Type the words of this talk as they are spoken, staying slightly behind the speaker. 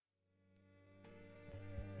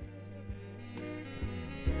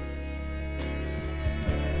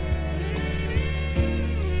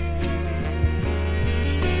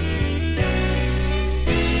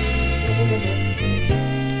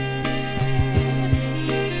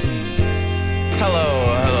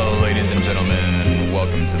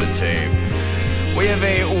welcome to the tape. We have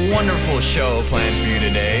a wonderful show planned for you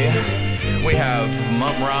today. We have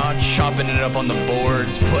Mumra chopping it up on the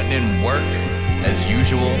boards, putting in work as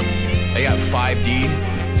usual. They got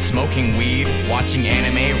 5D, smoking weed, watching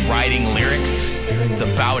anime, writing lyrics. It's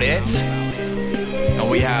about it. And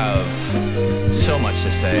we have so much to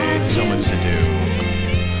say, so much to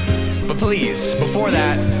do. But please, before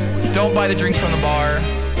that, don't buy the drinks from the bar.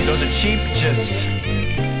 Those are cheap. Just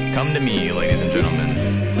come to me, ladies and gentlemen.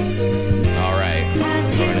 All right,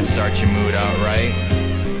 we're gonna start your mood out right.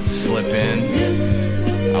 Slip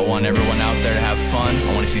in. I want everyone out there to have fun.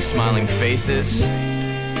 I want to see smiling faces.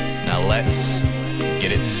 Now let's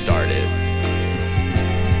get it started.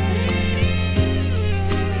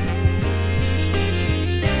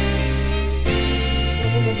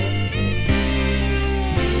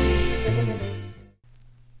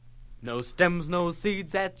 No stems, no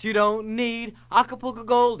seeds that you don't need. Acapulco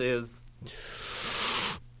Gold is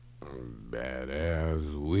bad.